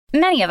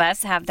Many of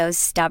us have those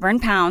stubborn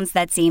pounds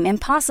that seem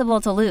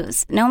impossible to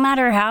lose, no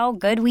matter how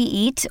good we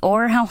eat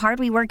or how hard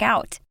we work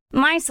out.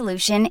 My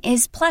solution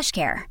is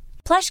PlushCare.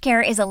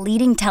 PlushCare is a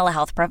leading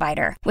telehealth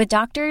provider with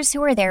doctors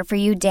who are there for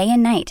you day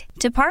and night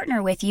to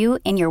partner with you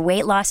in your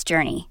weight loss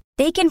journey.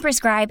 They can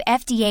prescribe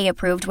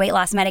FDA-approved weight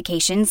loss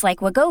medications like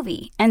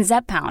Wegovy and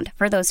Zepbound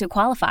for those who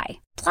qualify.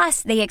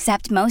 Plus, they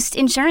accept most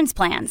insurance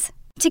plans.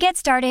 To get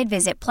started,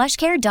 visit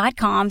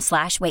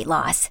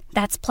plushcare.com/weightloss.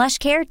 That's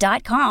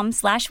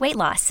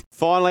plushcare.com/weightloss.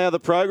 Finally, out of the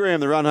program,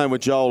 the run home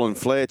with Joel and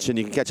Fletch, and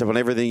you can catch up on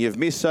everything you've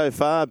missed so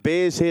far.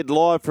 Bears Head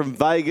live from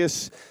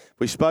Vegas.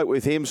 We spoke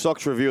with him.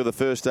 SOK's review of the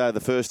first day of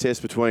the first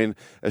test between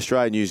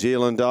Australia and New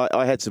Zealand.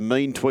 I had some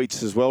mean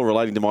tweets as well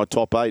relating to my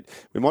top 8.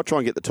 We might try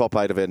and get the top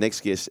 8 of our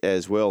next guest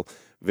as well.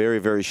 Very,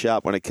 very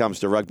sharp when it comes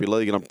to rugby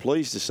league, and I'm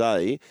pleased to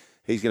say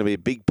he's going to be a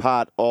big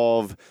part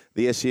of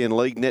the SEN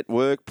League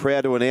network.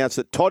 Proud to announce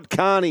that Todd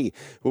Carney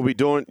will be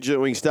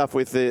doing stuff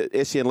with the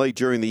SEN League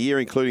during the year,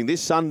 including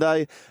this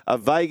Sunday, a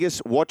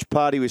Vegas watch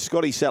party with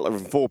Scotty Sattler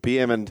from 4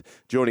 p.m. And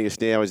joining us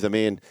now is the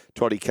man,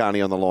 Toddy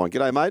Carney, on the line.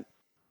 G'day, mate.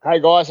 Hey,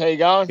 guys. How you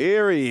going?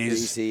 Here he is.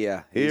 He's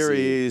here. Here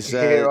he is.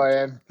 Here I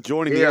am.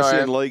 Joining the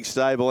SEN League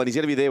stable, and he's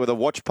going to be there with a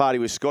watch party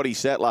with Scotty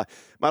Sattler.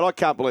 Mate, I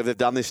can't believe they've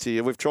done this to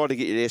you. We've tried to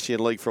get you to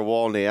SEN League for a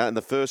while now, and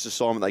the first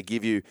assignment they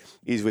give you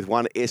is with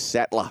one S.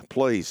 Sattler.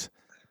 Please.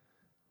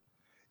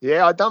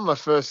 Yeah, I done my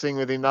first thing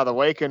with him the other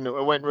week, and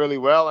it went really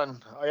well.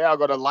 And I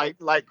got a late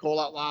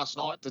call up last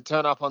night to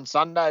turn up on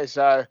Sunday,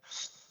 so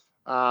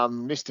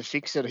Mr.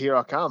 Fix-It, here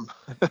I come.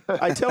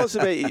 Hey, tell us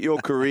about your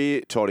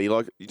career, Toddy.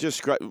 Like,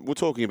 just great. We're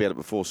talking about it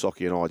before,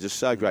 Socky and I. Just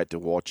so great to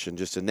watch, and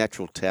just a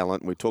natural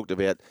talent. We talked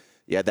about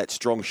that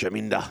strong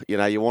shaminda. You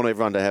know, you want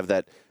everyone to have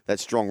that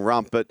strong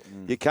rump. But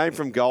you came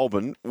from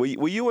Goulburn. Were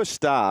you a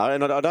star?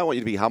 And I don't want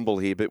you to be humble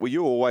here, but were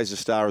you always a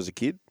star as a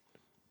kid?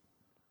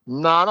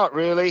 No, not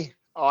really.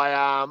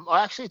 I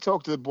actually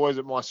talked to the boys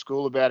at my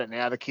school about it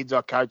now, the kids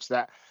I coached,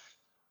 that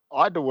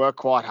I had to work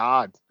quite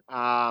hard.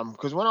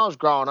 Because when I was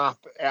growing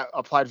up,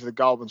 I played for the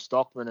Goulburn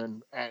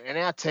Stockmen, and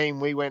our team,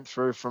 we went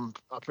through from,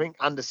 I think,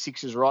 under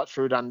 6s right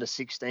through to under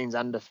 16s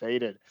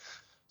undefeated.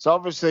 So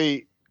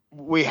obviously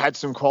we had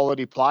some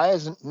quality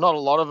players. Not a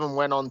lot of them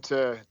went on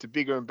to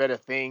bigger and better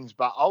things,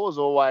 but I was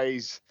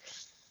always,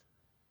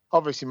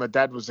 obviously my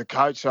dad was the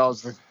coach, so I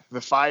was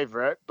the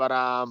favourite, but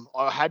I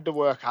had to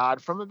work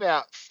hard. From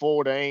about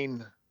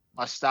 14,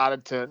 I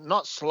started to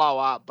not slow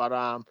up, but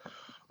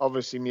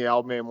obviously my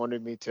old man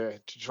wanted me to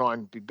try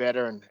and be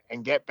better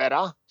and get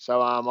better. So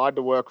I had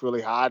to work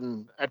really hard,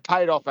 and it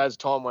paid off as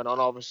time went on,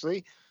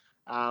 obviously.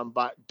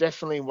 But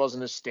definitely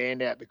wasn't a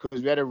standout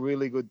because we had a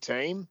really good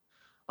team.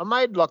 I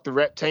made like the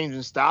rep teams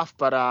and stuff,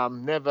 but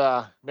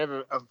never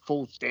a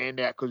full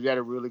standout because we had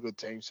a really good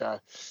team. So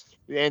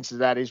the answer to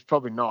that is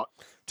probably not.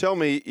 Tell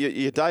me,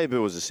 your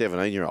debut was a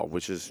 17-year-old,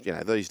 which is,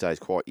 these days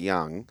quite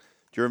young.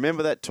 Do you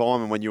remember that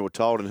time and when you were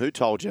told, and who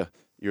told you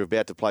were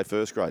about to play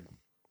first grade?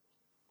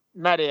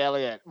 Matty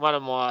Elliott, one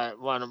of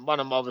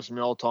obviously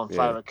my all-time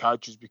favourite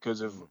coaches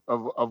because of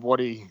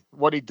what he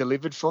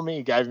delivered for me.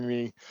 He gave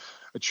me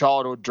a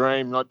childhood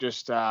dream, not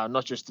just a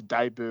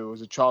debut. It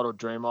was a childhood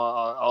dream.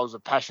 I was a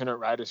passionate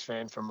Raiders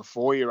fan from a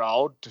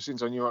 4-year-old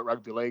since I knew what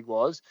rugby league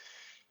was.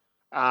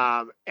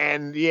 I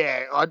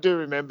do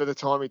remember the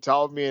time he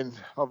told me, and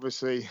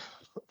obviously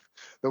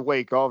the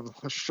week of,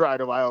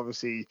 straight away,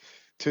 obviously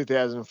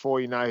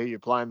 2004, you know who you're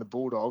playing, the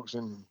Bulldogs,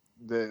 and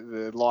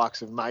the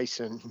likes of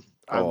Mason,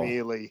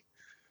 O'Mealy,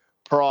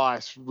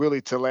 Price,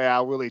 Willie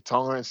Talau, Willie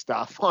Tonga and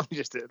stuff. I'm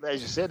just,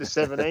 as you said, a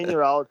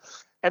 17-year-old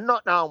and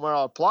not knowing where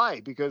I'd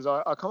play because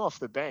I come off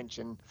the bench,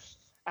 and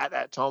at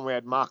that time we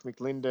had Mark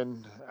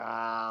McLinden,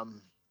 I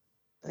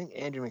think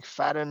Andrew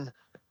McFadden.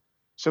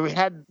 So we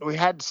had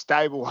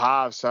stable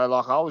halves. So it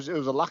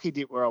was a lucky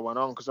dip where I went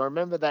on because I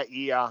remember that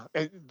year,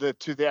 the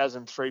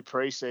 2003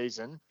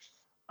 preseason,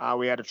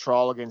 we had a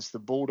trial against the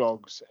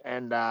Bulldogs,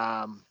 and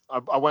I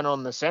went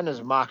on the centres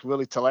and marked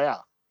Willie Talau.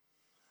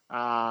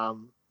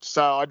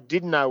 So I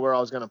didn't know where I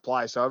was going to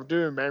play. So I do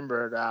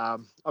remember it. I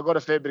got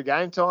a fair bit of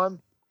game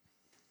time.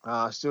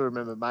 I still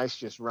remember Mace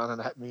just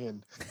running at me,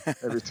 and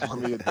every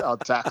time I'd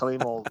tackle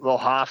him or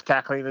half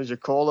tackle him, as you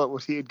call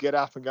it, he'd get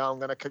up and go, I'm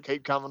going to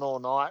keep coming all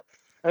night.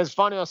 And it's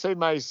funny, I see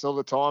Mace all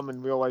the time,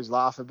 and we always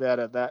laugh about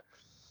it, that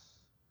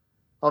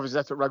obviously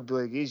that's what rugby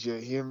league is.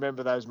 You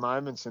remember those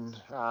moments, and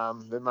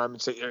the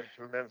moments that you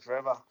remember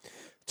forever.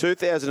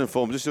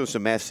 2004, I'm just doing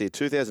some maths here.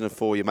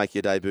 2004, you make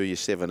your debut, you're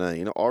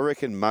 17. I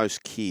reckon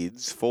most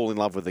kids fall in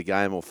love with the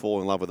game or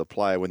fall in love with a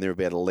player when they're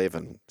about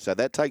 11. So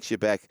that takes you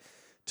back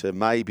to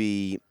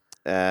maybe,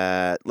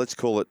 let's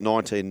call it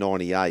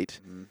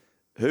 1998.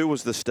 Who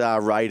was the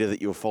star Raider that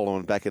you were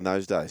following back in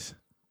those days?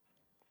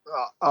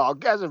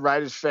 As a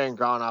Raiders fan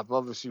growing up,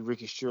 obviously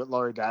Ricky Stewart,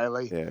 Laurie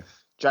Daly,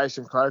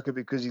 Jason Croker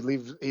because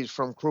he's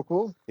from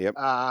Crookville. Yep.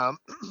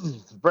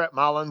 Brett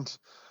Mullins,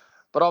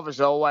 but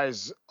obviously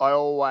I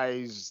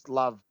always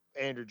loved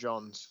Andrew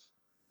Johns.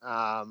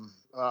 I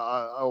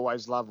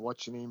always love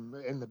watching him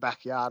in the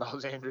backyard. I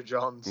was Andrew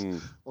Johns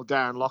or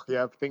Darren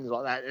Lockyer, things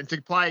like that. And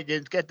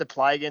get to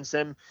play against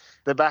them,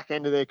 the back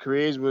end of their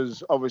careers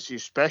was obviously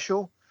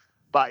special.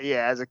 But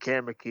yeah, as a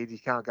Canberra kid, you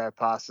can't go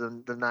past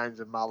the names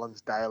of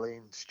Mullins, Daly,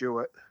 and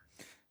Stewart.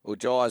 Well,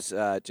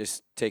 Jais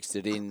just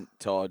texted in,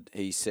 Todd.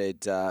 He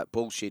said,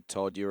 bullshit,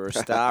 Todd. You were a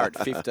star at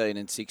 15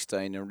 and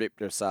 16 and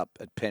ripped us up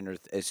at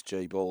Penrith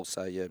SG Ball.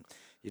 So you're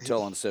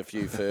telling us a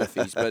few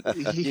furfies. But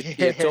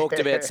you talked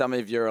about some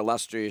of your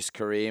illustrious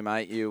career,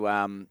 mate. You,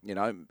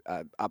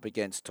 up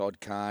against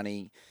Todd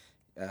Carney.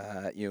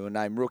 You were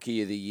named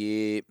Rookie of the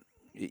Year.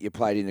 You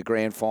played in the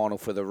grand final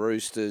for the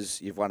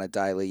Roosters. You've won a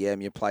Daily M.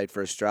 You played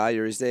for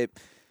Australia.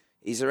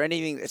 Is there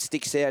anything that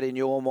sticks out in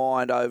your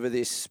mind over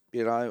this,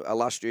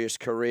 illustrious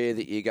career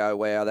that you go,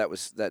 wow, that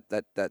was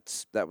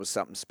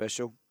something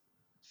special?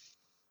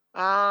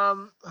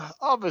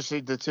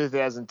 Obviously the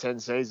 2010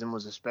 season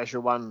was a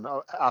special one.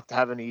 After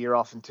having a year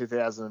off in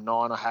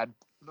 2009, I had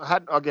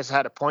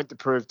a point to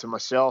prove to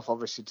myself,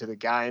 obviously to the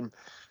game,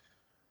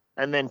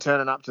 and then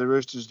turning up to the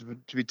Roosters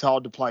to be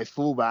told to play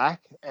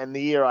fullback. And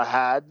the year I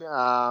had,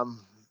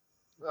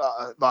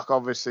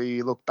 obviously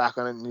you look back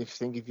on it and you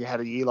think if you had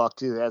a year like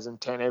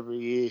 2010 every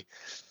year,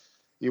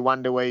 you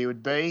wonder where you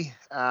would be.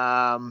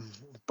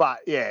 But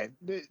yeah,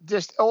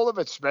 just all of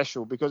it's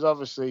special because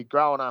obviously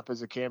growing up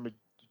as a Canberra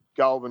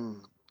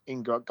Goulburn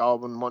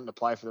wanting to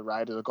play for the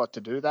Raiders, I got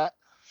to do that.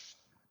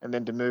 And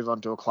then to move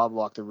on to a club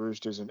like the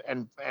Roosters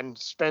and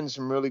spend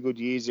some really good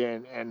years there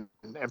and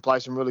play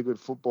some really good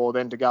football,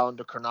 then to go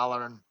into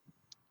Cronulla and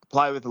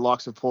play with the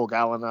likes of Paul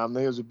Gallen.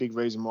 There was a big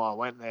reason why I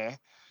went there.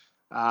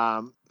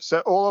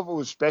 So all of it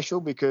was special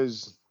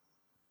because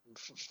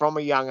from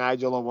a young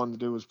age, all I wanted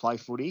to do was play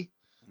footy,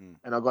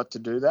 and I got to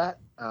do that.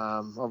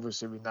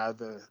 Obviously, we know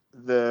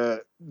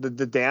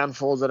the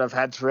downfalls that I've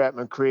had throughout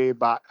my career,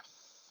 but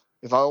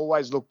if I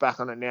always look back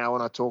on it now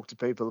when I talk to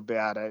people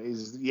about it,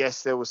 is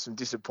yes, there was some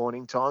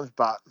disappointing times,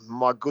 but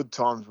my good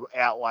times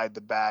outweighed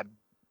the bad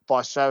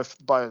by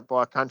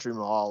a country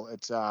mile.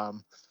 It's so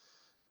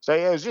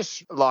yeah, it was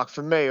just like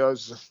for me, it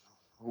was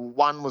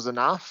 1 was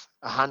enough,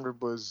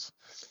 100 was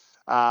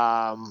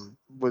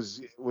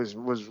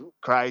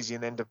crazy,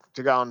 and then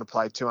to go on to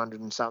play 200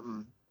 and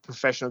something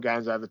professional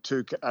games over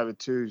two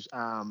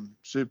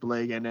Super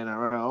League and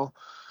NRL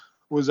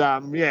was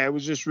it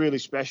was just really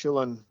special,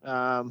 and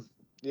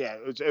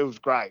it was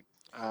great.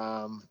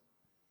 It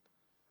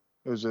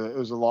was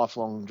a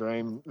lifelong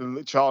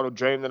dream, childhood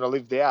dream that I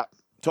lived out.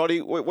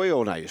 Toddy, we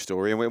all know your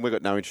story, and we've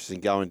got no interest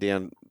in going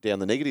down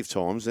the negative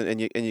times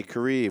and your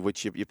career,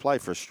 which you play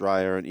for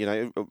Australia,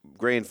 and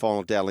grand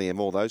final, Dally M,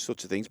 all those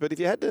sorts of things. But if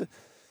you had to,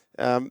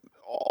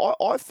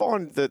 I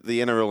find that the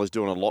NRL is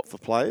doing a lot for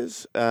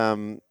players,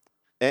 and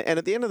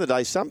at the end of the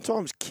day,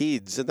 sometimes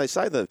kids, and they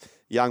say the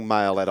young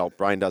male adult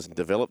brain doesn't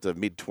develop to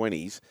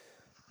mid-20s.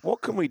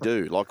 What can we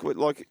do?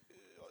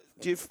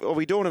 Are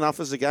we doing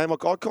enough as a game? I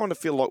kind of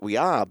feel like we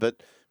are,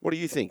 but what do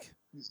you think?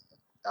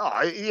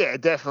 Oh, yeah,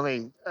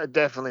 definitely,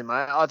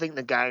 mate. I think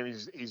the game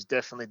is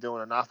definitely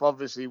doing enough.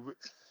 Obviously,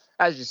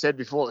 as you said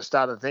before at the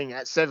start of the thing,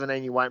 at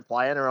 17 you won't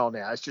play NRL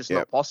now. It's just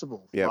not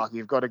possible. Yep. Like,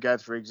 you've got to go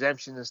through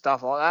exemptions and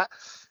stuff like that.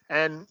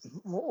 And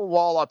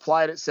while I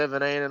played at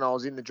 17 and I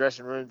was in the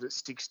dressing rooms at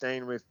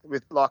 16 with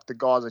like the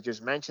guys I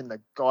just mentioned,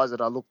 the guys that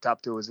I looked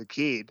up to as a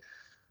kid,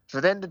 for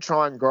them to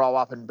try and grow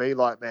up and be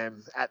like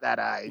them at that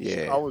age,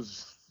 I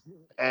was.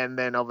 And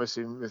then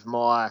obviously with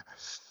my,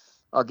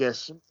 I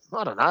guess,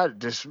 I don't know,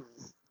 just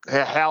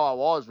how I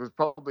was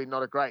probably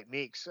not a great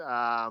mix,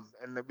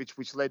 and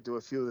which led to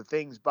a few of the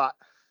things. But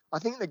I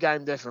think the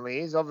game definitely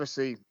is.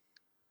 Obviously,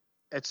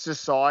 it's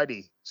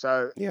society.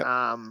 So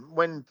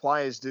when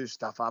players do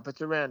stuff up,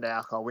 it's around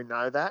alcohol. We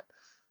know that.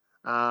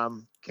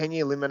 Can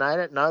you eliminate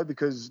it? No,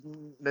 because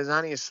there's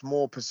only a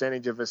small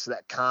percentage of us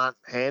that can't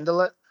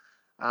handle it.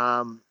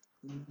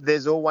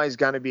 There's always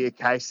going to be a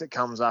case that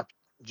comes up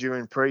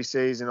during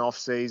pre-season,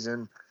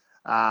 off-season,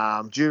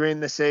 during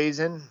the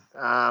season.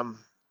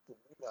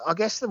 I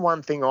guess the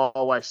one thing I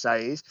always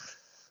say is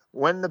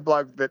when the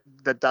bloke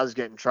that does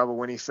get in trouble,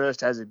 when he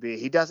first has a beer,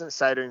 he doesn't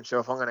say to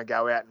himself, I'm going to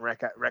go out and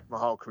wreck my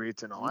whole career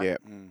tonight. Yeah.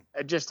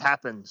 It just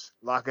happens.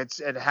 Like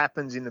it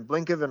happens in the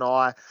blink of an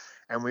eye,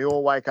 and we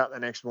all wake up the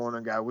next morning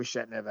and go, wish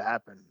that never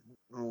happened.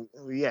 Well,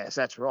 yes,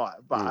 that's right.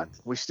 But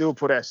we still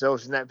put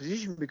ourselves in that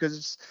position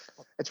because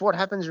it's what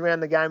happens around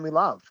the game we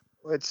love.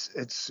 It's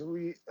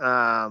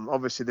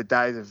obviously the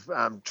days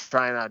of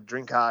train hard,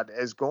 drink hard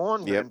has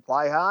gone and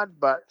play hard,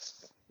 but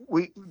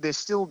there's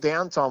still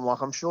downtime. Like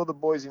I'm sure the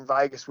boys in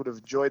Vegas would have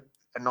enjoyed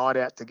a night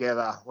out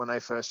together when they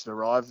first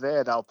arrived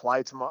there. They'll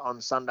play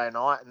on Sunday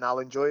night and they'll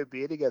enjoy a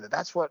beer together.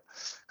 That's what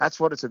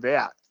it's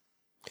about.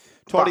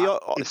 Toddy,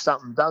 if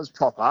something does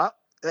pop up,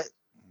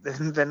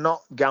 they're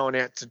not going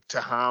out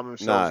to harm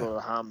themselves or to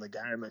harm the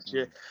game.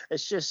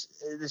 It's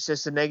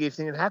just a negative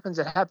thing that happens.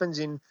 It happens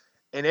in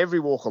every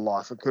walk of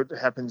life. It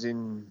happens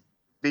in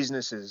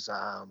businesses,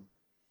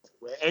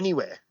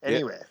 anywhere.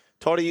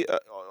 Toddy,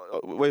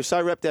 we're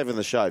so wrapped up in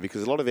the show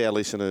because a lot of our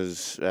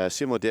listeners,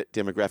 similar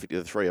demographic to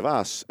the three of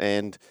us,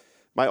 and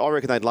Mate, I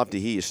reckon they'd love to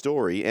hear your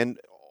story. And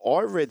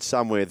I read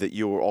somewhere that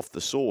you were off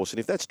the sauce. And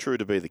if that's true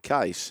to be the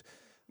case,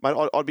 mate,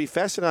 I'd be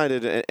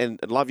fascinated and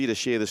love you to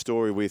share the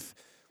story with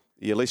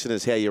your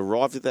listeners, how you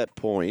arrived at that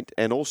point,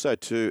 and also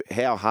to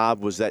how hard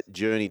was that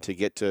journey to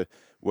get to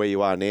where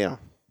you are now?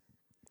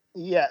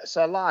 Yeah,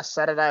 so last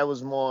Saturday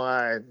was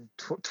my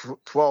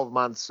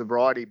 12-month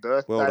sobriety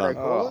birthday, Well done. they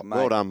call it. Mate,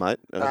 Well done, mate.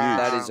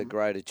 that is a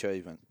great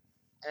achievement.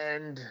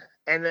 And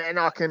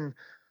I can,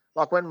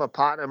 like, when my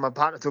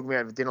partner took me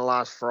out for dinner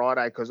last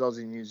Friday because I was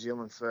in New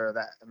Zealand for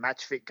that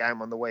match fit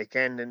game on the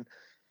weekend, and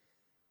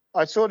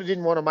I sort of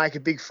didn't want to make a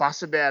big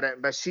fuss about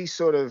it, but she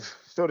sort of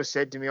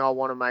said to me, I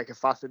want to make a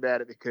fuss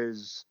about it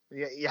because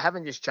you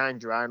haven't just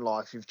changed your own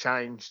life, you've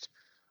changed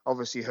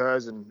obviously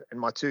hers and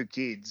my two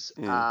kids,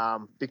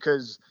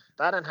 because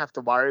they don't have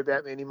to worry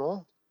about me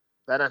anymore.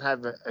 They don't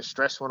have a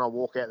stress when I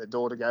walk out the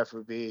door to go for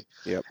a beer.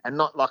 Yep. And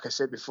not, like I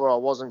said before, I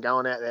wasn't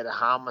going out there to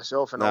harm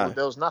myself, and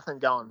there was nothing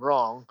going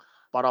wrong,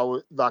 but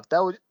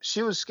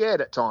she was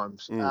scared at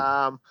times.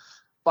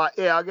 But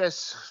yeah, I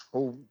guess a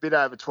bit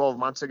over 12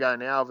 months ago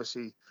now,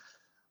 obviously,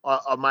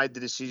 I made the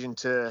decision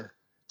to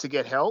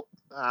get help,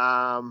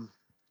 and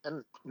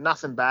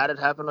nothing bad had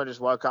happened. I just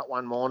woke up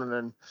one morning,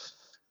 and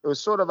it was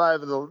sort of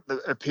over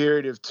a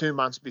period of 2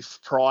 months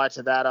prior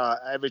to that.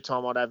 Every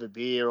time I'd have a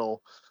beer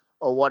or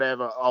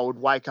whatever, I would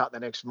wake up the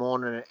next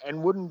morning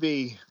and wouldn't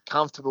be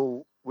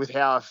comfortable with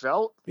how I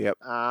felt. Yep.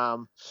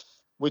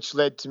 Which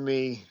led to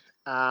me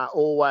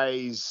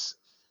always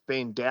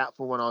being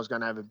doubtful when I was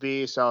going to have a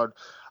beer. So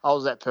I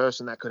was that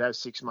person that could have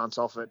 6 months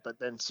off it, but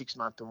then 6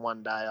 months and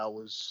one day I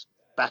was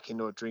back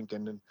into it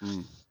drinking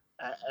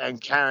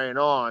and carrying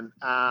on.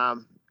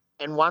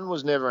 And one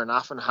was never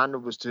enough, and 100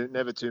 was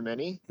never too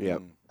many.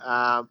 Yep.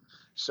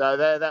 So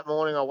that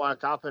morning I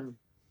woke up and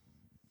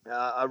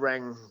I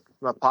rang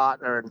my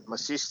partner and my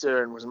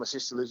sister, and my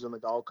sister lives on the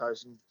Gold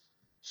Coast, and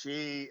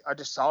I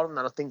just told them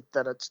that I think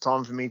that it's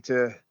time for me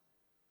to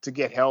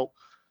get help.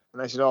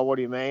 And they said, oh, what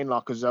do you mean?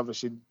 Like, because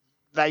obviously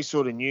they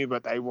sort of knew,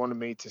 but they wanted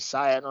me to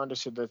say it. And I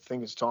just said, I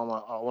think it's time.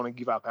 I want to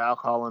give up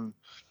alcohol, and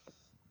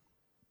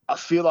I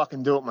feel I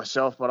can do it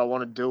myself, but I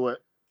want to do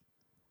it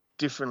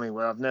differently,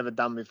 where I've never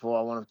done before.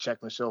 I want to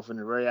check myself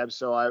into rehab.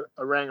 So I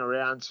rang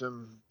around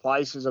some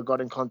places. I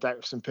got in contact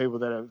with some people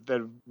that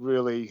are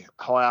really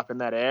high up in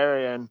that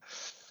area, and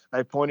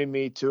they pointed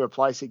me to a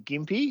place at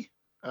Gympie.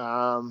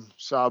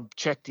 So I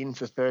checked in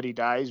for 30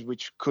 days,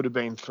 which could have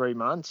been 3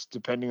 months,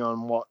 depending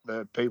on what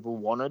the people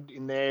wanted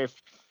in there.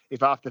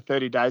 If after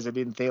 30 days I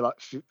didn't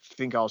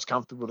think I was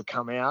comfortable to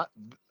come out,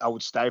 I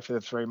would stay for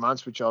the 3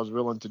 months, which I was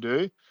willing to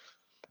do.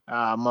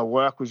 My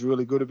work was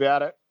really good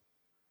about it.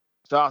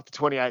 So after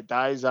 28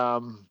 days, I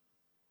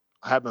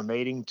had my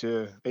meeting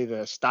to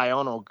either stay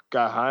on or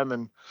go home.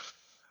 And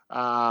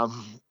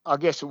I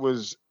guess it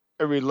was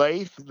a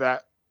relief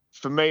that,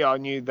 for me, I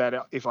knew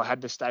that if I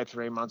had to stay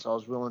 3 months, I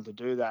was willing to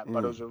do that.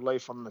 But it was a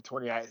relief on the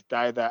 28th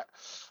day that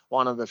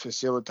one of the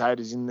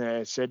facilitators in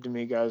there said to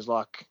me, goes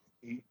like,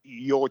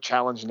 your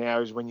challenge now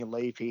is when you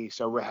leave here.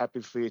 So we're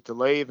happy for you to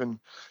leave and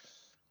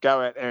go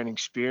out there and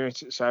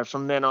experience it. So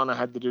from then on, I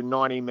had to do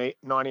 90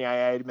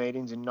 AA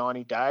meetings in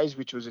 90 days,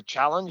 which was a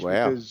challenge.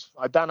 Wow. Because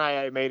I'd done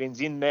AA meetings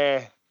in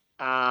there.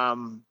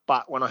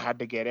 But when I had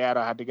to get out,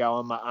 I had to go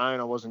on my own.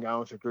 I wasn't going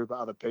with a group of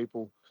other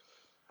people.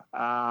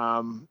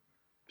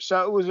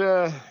 So it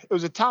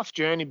was a tough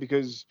journey,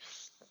 because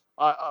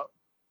I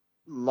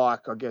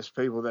guess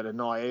people that are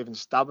naive and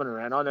stubborn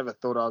around, I never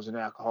thought I was an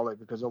alcoholic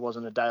because I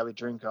wasn't a daily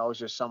drinker. I was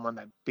just someone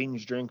that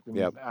binge drank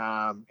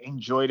and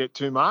enjoyed it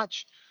too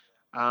much.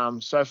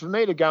 So for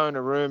me to go in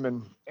a room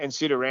and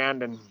sit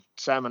around and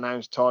say my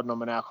name's Todd and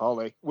I'm an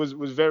alcoholic was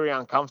very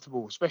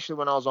uncomfortable, especially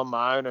when I was on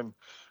my own and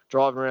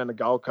driving around the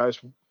Gold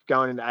Coast,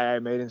 going into AA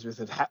meetings with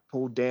a hat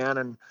pulled down.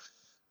 And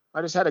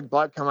I just had a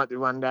bloke come up to me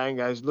one day and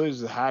goes, lose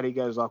the hat. He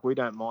goes like, we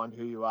don't mind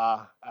who you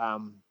are.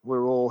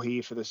 We're all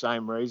here for the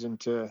same reason,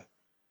 to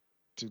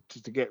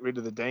get rid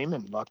of the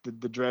demon, like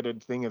the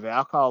dreaded thing of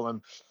alcohol.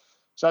 And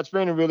so it's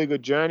been a really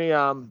good journey.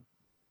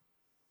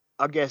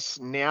 I guess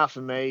now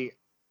for me,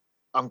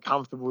 I'm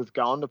comfortable with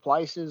going to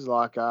places.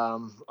 Like I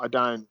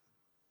don't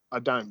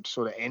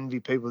sort of envy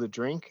people that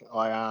drink.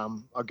 I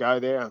go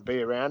there and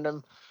be around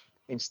them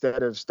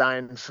instead of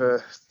staying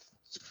for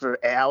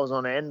hours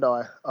on end.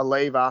 I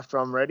leave after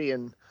I'm ready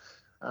and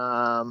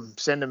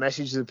send a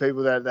message to the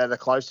people that are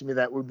close to me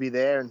that would be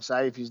there and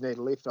say, if you need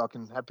a lift, I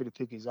can happy to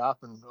pick his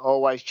up, and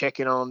always check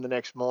in on them the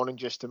next morning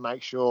just to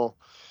make sure.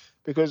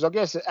 Because I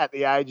guess at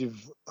the age of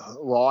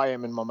who I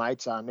am and my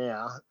mates are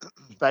now,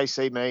 they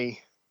see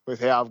me with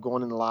how I've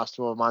gone in the last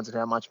 12 months and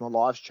how much my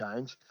life's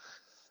changed.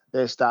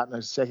 They're starting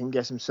to second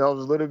guess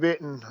themselves a little bit,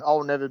 and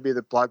I'll never be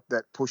the bloke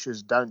that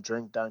pushes don't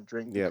drink,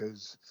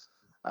 because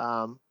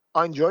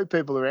I enjoy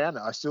people around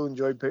it. I still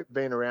enjoy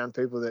being around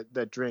people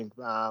that drink.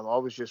 I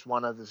was just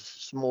one of the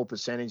small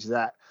percentage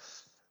that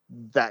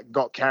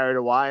got carried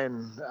away,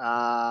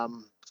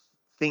 and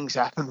things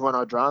happened when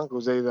I drank. It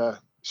was either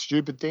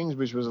stupid things,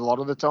 which was a lot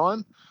of the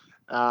time.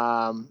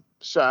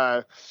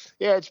 So,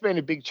 yeah, it's been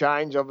a big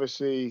change.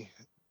 Obviously,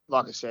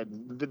 like I said,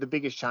 the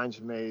biggest change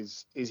for me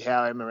is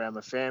how I am around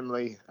my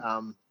family,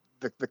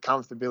 the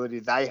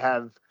comfortability they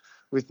have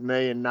with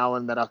me and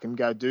knowing that I can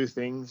go do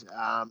things,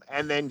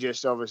 and then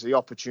just obviously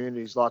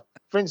opportunities. Like,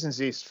 for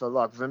instance,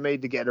 for me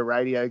to get a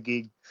radio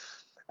gig,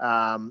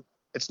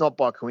 it's not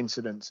by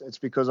coincidence. It's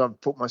because I've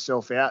put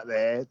myself out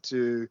there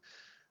to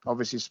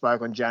obviously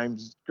spoke on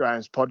James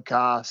Graham's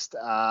podcast,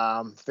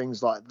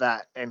 things like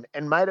that,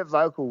 and made it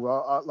vocal.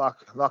 Like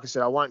I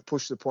said, I won't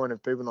push the point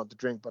of people not to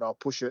drink, but I'll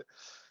push it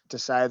to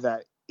say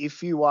that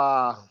if you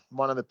are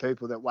one of the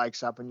people that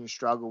wakes up and you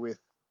struggle with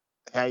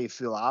how you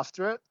feel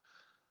after it,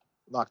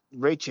 like,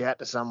 reach out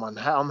to someone.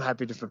 I'm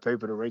happy for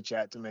people to reach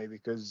out to me,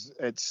 because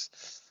it's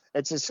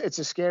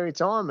a scary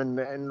time, and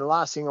the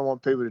last thing I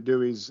want people to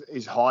do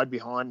is hide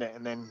behind it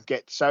and then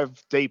get so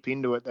deep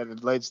into it that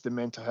it leads to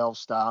mental health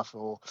stuff,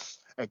 or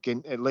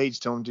it leads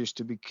to them just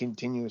to be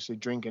continuously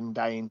drinking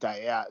day in,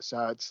 day out.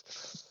 So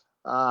it's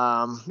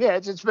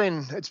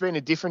it's been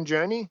a different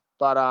journey,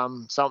 but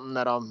something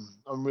that I'm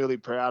really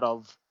proud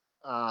of.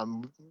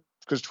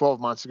 Because 12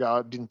 months ago,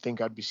 I didn't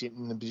think I'd be sitting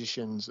in the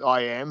positions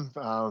I am,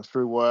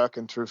 through work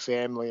and through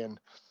family,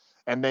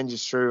 and then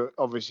just through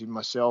obviously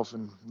myself.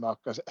 And like,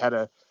 I had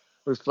a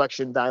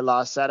reflection day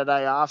last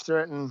Saturday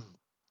after it, and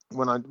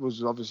when I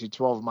was obviously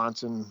 12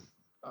 months, and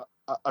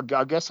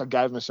I guess I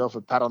gave myself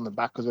a pat on the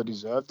back because I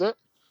deserved it,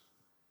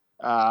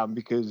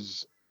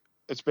 because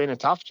it's been a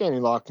tough journey.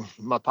 Like,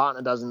 my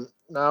partner doesn't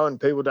know, and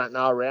people don't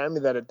know around me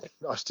that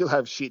I still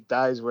have shit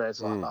days where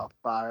it's like, oh,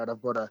 far out,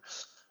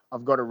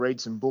 I've got to read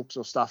some books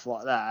or stuff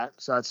like that.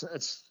 So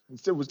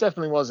it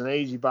definitely wasn't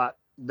easy, but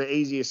the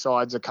easier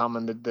sides are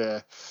coming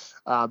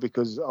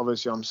because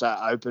obviously I'm so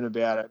open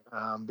about it.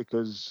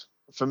 Because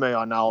for me,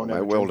 I know I'll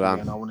never well drink done.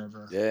 again. I will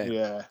never.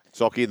 Yeah.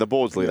 Socky, the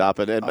board's lit up,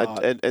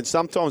 and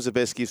sometimes the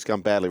best gifts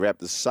come badly wrapped.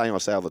 The same I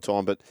say all the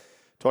time, but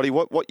Toddy,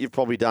 what you've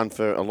probably done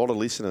for a lot of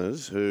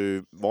listeners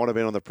who might have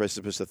been on the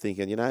precipice of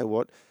thinking, you know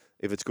what,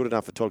 if it's good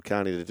enough for Todd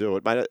Carney to do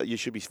it, mate, you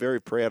should be very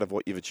proud of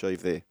what you've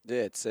achieved there.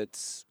 Yeah, it's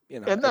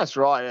And that's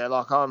right. Yeah,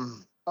 like,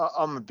 I'm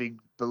a big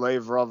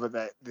believer of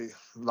it.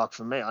 Like,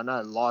 for me, I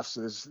know life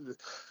is.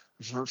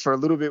 For a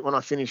little bit when I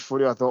finished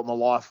footy, I thought my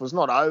life was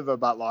not over,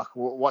 but like,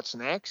 what's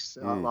next?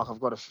 Like, I've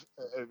got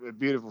a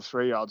beautiful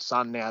 3-year-old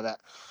son now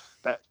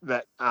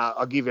that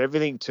I give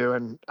everything to,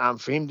 and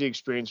for him to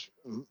experience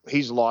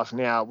his life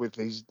now with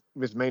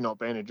me not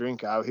being a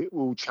drinker, it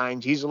will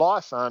change his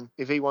life. And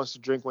if he wants to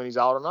drink when he's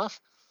old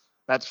enough,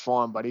 that's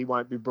fine, but he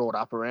won't be brought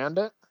up around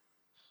it.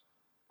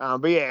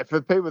 But yeah, for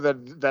people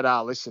that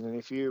are listening,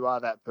 if you are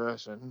that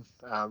person,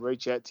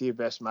 reach out to your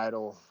best mate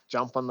or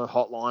jump on the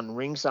hotline and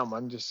ring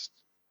someone. Just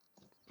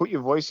put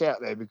your voice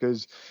out there,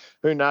 because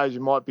who knows, you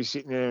might be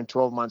sitting there in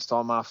 12 months'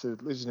 time after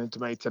listening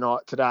to me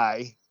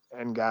today,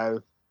 and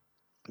go,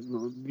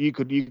 you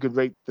could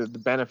reap the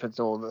benefits,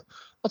 or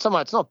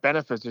it's not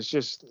benefits, it's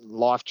just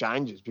life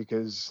changes,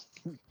 because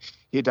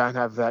you don't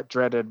have that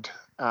dreaded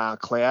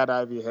cloud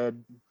over your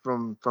head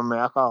from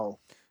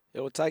alcohol.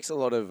 Yeah, well, it takes a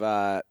lot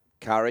of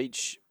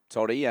courage,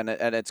 Toddy, and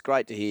it's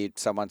great to hear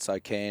someone so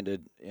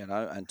candid,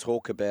 and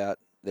talk about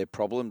their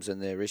problems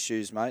and their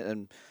issues, mate.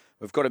 And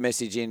we've got a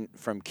message in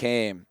from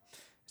Cam. It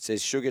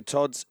says, Sugar,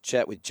 Todd's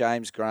chat with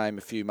James Graham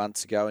a few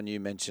months ago, and you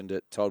mentioned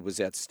it, Todd, was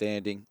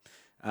outstanding.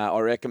 I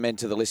recommend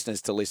to the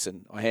listeners to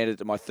listen. I handed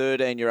to my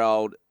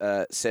 13-year-old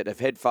set of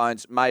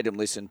headphones, made him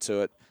listen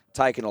to it,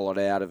 taken a lot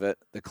out of it.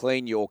 The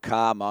clean your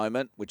car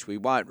moment, which we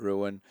won't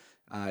ruin,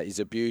 is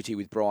a beauty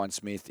with Brian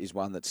Smith, is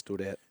one that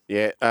stood out.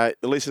 Yeah,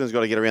 the listeners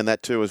got to get around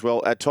that too as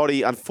well.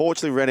 Toddy,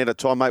 unfortunately, ran out of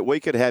time, mate. We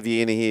could have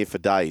you in here for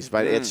days,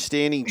 mate.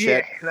 Outstanding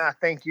chat. Yeah, no,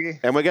 thank you.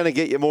 And we're going to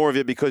get you more of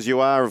it, because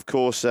you are, of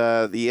course,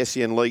 the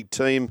SEN League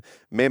team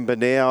member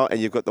now, and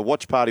you've got the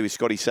watch party with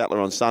Scotty Sattler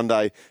on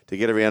Sunday to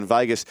get around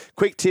Vegas.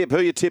 Quick tip, who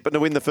are you tipping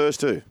to win the first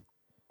two?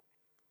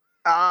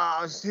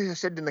 I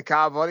said in the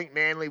car, but I think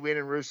Manly win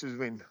and Roosters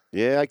win.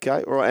 Yeah,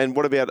 okay. All right. And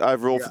what about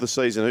overall for the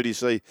season? Who do you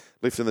see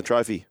lifting the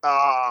trophy?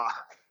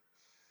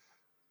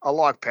 I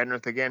like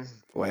Penrith again.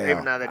 Wow.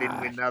 Even though they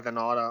didn't win the other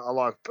night,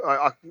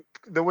 I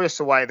the worst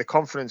away, the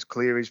confidence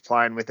Cleary's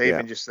playing with,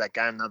 even just that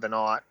game the other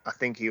night, I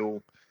think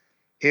he'll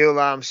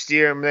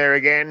steer him there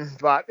again.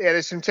 But yeah,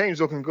 there's some teams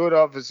looking good.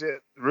 Obviously,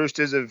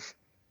 Roosters have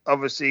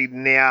obviously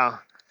now,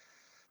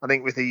 I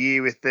think with a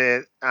year with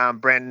the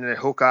Brandon and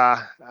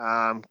Hooker,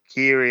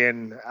 Keary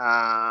and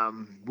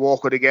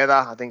Walker together,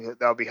 I think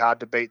they'll be hard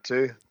to beat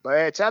too.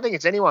 But I think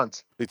it's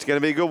anyone's. It's going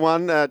to be a good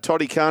one.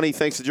 Toddy Carney,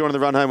 thanks for joining the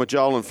Run Home with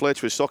Joel and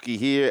Fletch. With Socky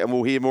here, and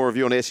we'll hear more of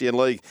you on SEN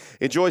League.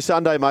 Enjoy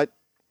Sunday, mate.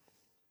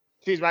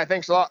 Cheers, mate.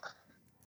 Thanks a lot.